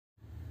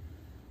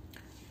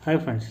Hi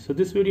friends, so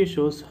this video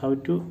shows how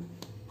to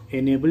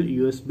enable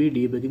USB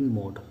debugging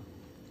mode.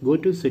 Go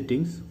to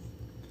settings,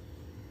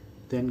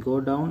 then go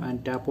down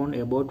and tap on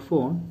about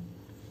phone,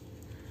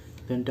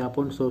 then tap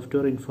on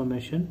software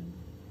information.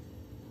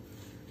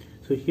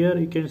 So here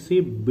you can see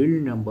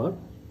build number.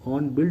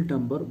 On build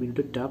number we need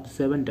to tap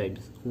 7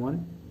 times.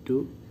 1,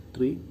 2,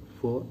 3,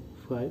 4,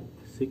 5,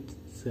 6,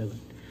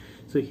 7.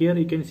 So here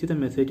you can see the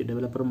message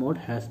developer mode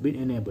has been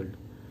enabled.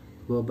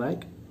 Go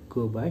back.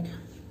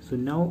 So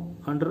now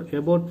under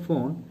about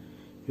phone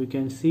you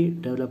can see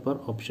developer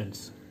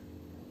options.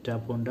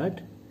 Tap on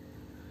that.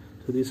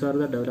 So these are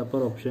the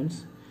developer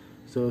options.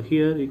 So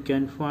here you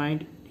can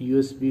find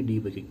USB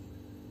debugging.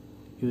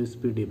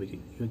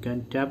 You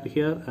can tap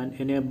here and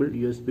enable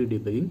USB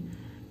debugging.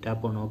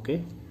 Tap on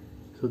OK.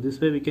 So this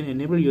way we can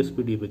enable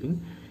USB debugging.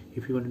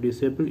 If you want to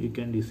disable, you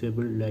can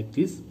disable like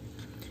this.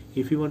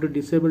 If you want to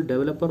disable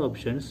developer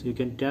options, you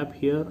can tap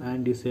here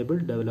and disable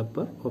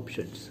developer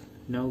options.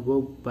 Now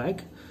go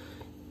back.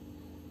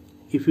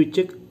 If you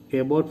check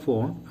about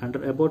phone,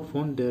 under about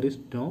phone there is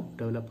no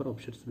developer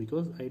options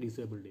because I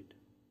disabled it.